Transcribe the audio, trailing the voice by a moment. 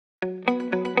Welcome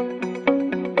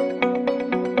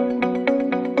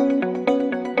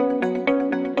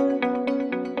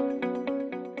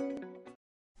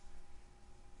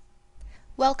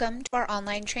to our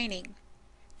online training.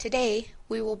 Today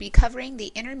we will be covering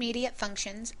the intermediate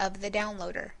functions of the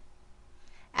downloader.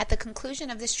 At the conclusion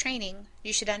of this training,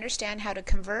 you should understand how to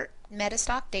convert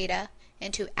Metastock data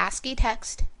into ASCII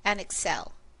text and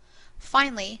Excel.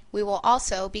 Finally, we will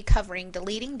also be covering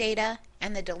deleting data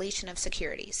and the deletion of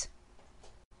securities.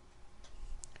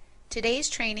 Today's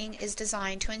training is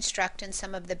designed to instruct in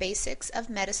some of the basics of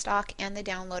Metastock and the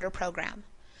downloader program.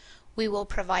 We will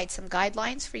provide some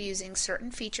guidelines for using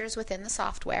certain features within the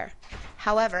software.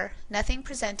 However, nothing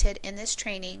presented in this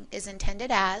training is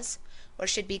intended as, or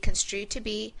should be construed to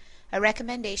be, a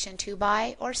recommendation to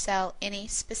buy or sell any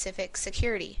specific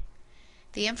security.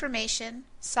 The information,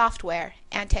 software,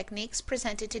 and techniques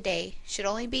presented today should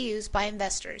only be used by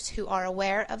investors who are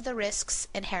aware of the risks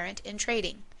inherent in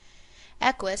trading.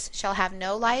 Equus shall have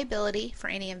no liability for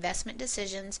any investment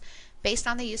decisions based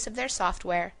on the use of their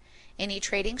software, any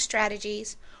trading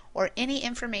strategies, or any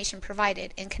information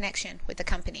provided in connection with the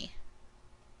company.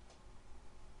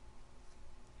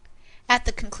 At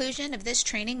the conclusion of this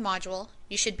training module,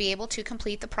 you should be able to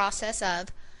complete the process of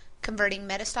converting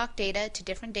Metastock data to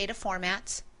different data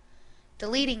formats,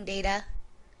 deleting data,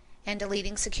 and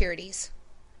deleting securities.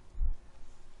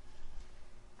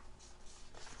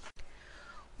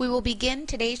 We will begin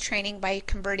today's training by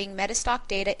converting Metastock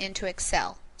data into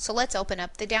Excel. So let's open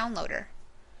up the downloader.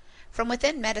 From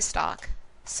within Metastock,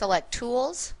 select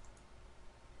Tools,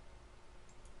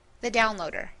 the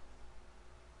downloader.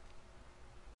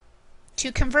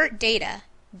 To convert data,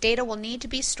 data will need to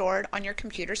be stored on your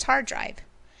computer's hard drive.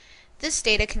 This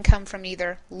data can come from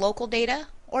either local data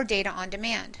or data on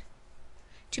demand.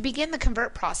 To begin the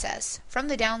convert process, from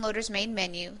the downloader's main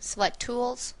menu, select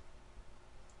Tools,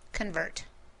 Convert.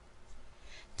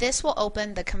 This will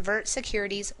open the Convert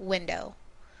Securities window.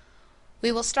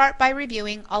 We will start by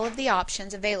reviewing all of the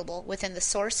options available within the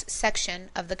Source section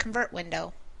of the Convert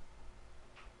window.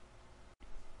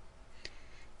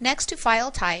 Next to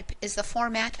File Type is the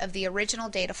format of the original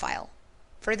data file.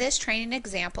 For this training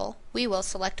example, we will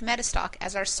select Metastock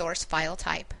as our source file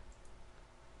type.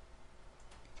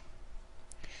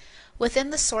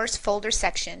 Within the Source folder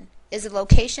section is the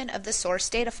location of the source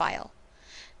data file.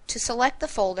 To select the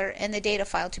folder and the data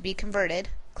file to be converted,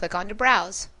 click on to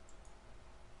Browse.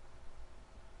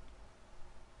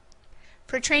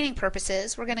 For training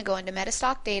purposes, we're going to go into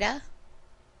Metastock Data,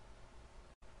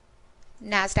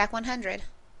 NASDAQ 100.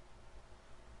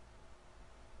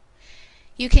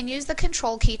 You can use the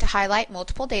Control key to highlight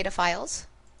multiple data files,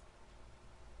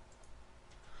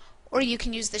 or you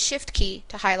can use the Shift key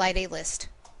to highlight a list.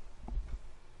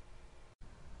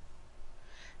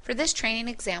 For this training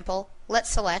example, let's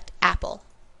select Apple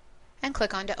and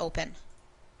click on to Open.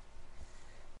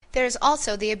 There is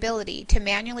also the ability to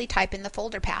manually type in the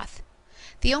folder path.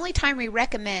 The only time we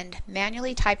recommend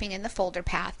manually typing in the folder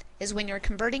path is when you're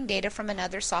converting data from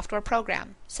another software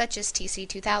program, such as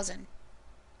TC2000.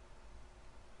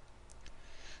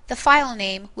 The file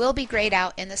name will be grayed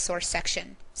out in the Source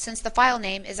section, since the file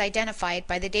name is identified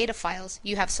by the data files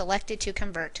you have selected to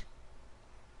convert.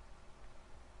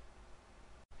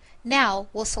 Now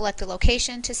we'll select the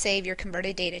location to save your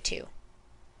converted data to.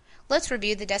 Let's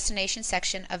review the destination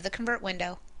section of the Convert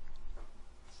window.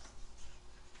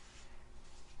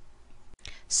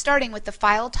 Starting with the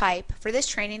file type, for this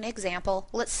training example,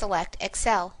 let's select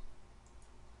Excel.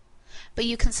 But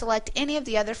you can select any of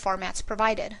the other formats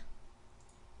provided.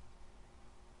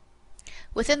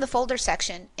 Within the folder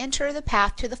section, enter the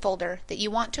path to the folder that you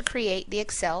want to create the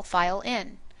Excel file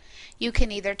in. You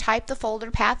can either type the folder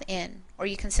path in, or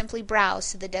you can simply browse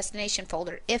to the destination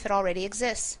folder if it already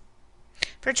exists.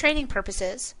 For training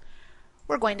purposes,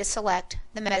 we're going to select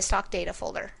the Metastock data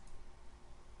folder.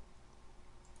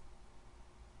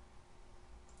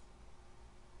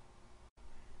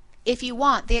 If you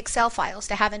want the Excel files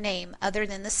to have a name other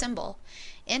than the symbol,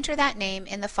 enter that name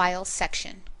in the Files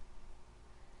section.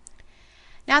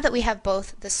 Now that we have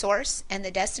both the source and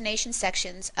the destination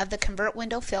sections of the Convert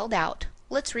window filled out,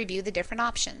 let's review the different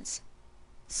options.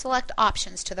 Select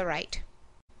Options to the right.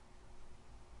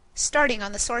 Starting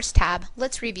on the Source tab,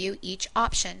 let's review each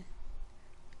option.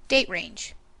 Date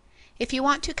range. If you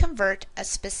want to convert a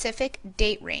specific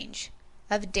date range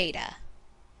of data,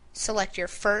 select your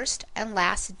first and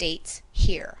last dates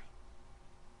here.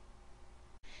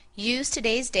 Use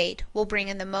today's date will bring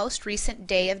in the most recent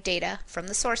day of data from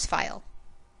the source file.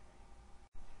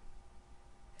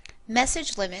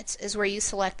 Message limits is where you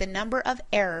select the number of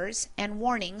errors and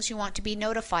warnings you want to be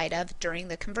notified of during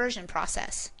the conversion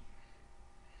process.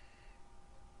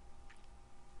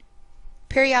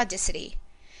 Periodicity.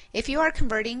 If you are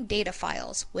converting data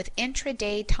files with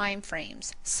intraday time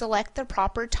frames, select the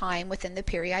proper time within the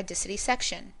periodicity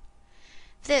section.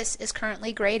 This is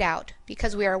currently grayed out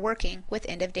because we are working with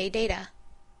end-of-day data.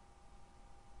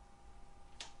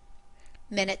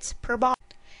 Minutes per bar.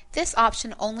 This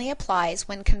option only applies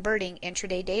when converting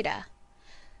intraday data.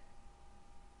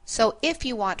 So if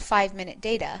you want 5-minute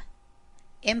data,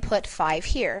 input 5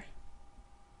 here.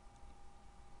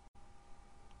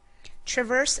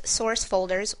 Traverse source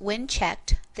folders. When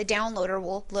checked, the downloader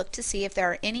will look to see if there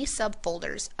are any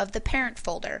subfolders of the parent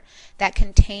folder that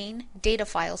contain data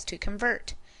files to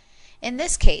convert. In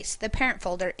this case, the parent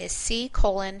folder is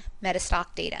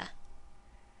C:"Metastock data.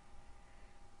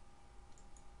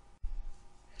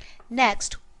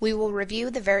 Next, we will review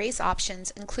the various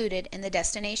options included in the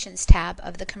Destinations tab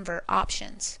of the Convert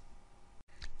options.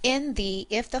 In the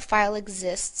If the File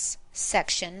Exists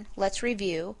section, let's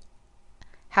review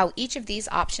how each of these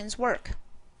options work.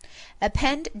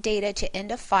 Append data to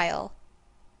end of file.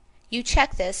 You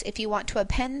check this if you want to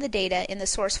append the data in the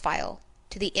source file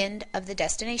to the end of the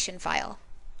destination file.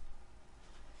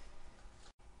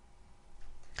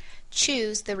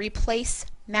 Choose the Replace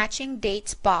Matching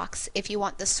Dates box if you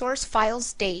want the source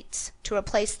file's dates to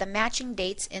replace the matching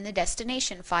dates in the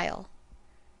destination file.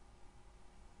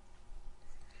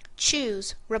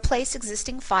 Choose Replace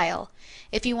Existing File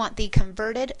if you want the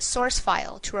converted source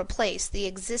file to replace the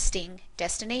existing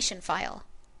destination file.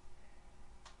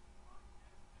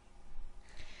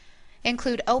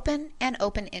 Include Open and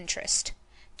Open Interest.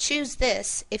 Choose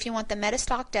this if you want the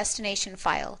Metastock destination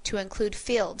file to include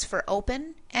fields for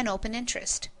open and open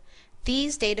interest.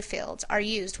 These data fields are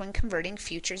used when converting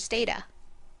futures data.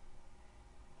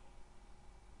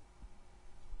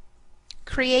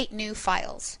 Create new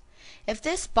files. If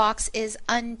this box is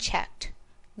unchecked,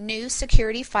 new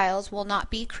security files will not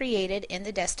be created in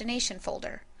the destination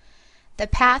folder. The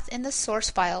path in the source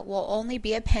file will only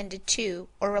be appended to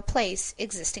or replace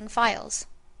existing files.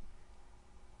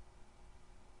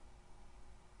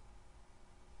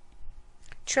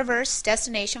 Traverse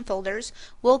destination folders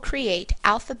will create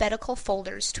alphabetical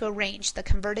folders to arrange the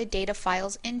converted data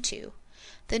files into.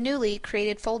 The newly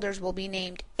created folders will be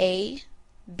named A,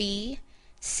 B,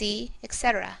 C,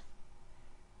 etc.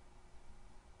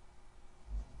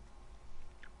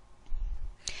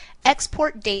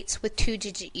 Export dates with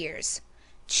 2-digit years.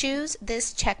 Choose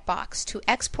this checkbox to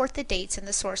export the dates in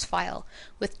the source file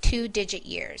with 2-digit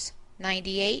years,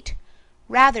 98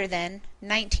 rather than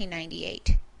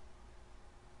 1998.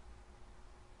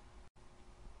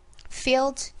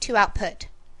 Fields to output.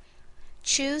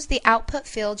 Choose the output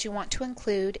fields you want to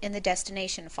include in the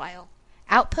destination file.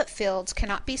 Output fields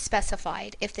cannot be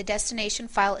specified if the destination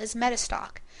file is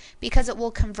Metastock, because it will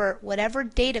convert whatever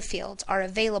data fields are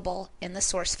available in the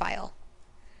source file.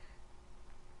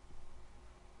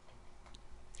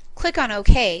 Click on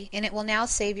OK and it will now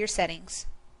save your settings.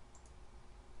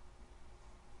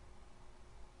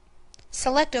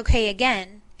 Select OK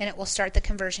again and it will start the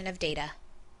conversion of data.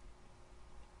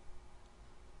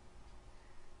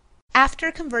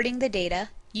 After converting the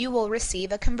data, you will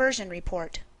receive a conversion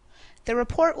report. The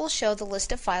report will show the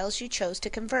list of files you chose to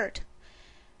convert,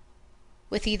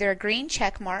 with either a green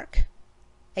check mark,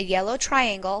 a yellow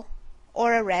triangle,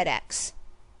 or a red X.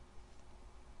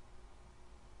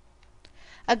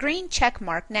 A green check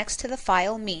mark next to the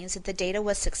file means that the data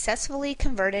was successfully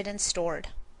converted and stored.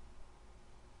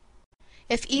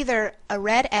 If either a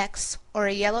red X or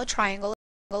a yellow triangle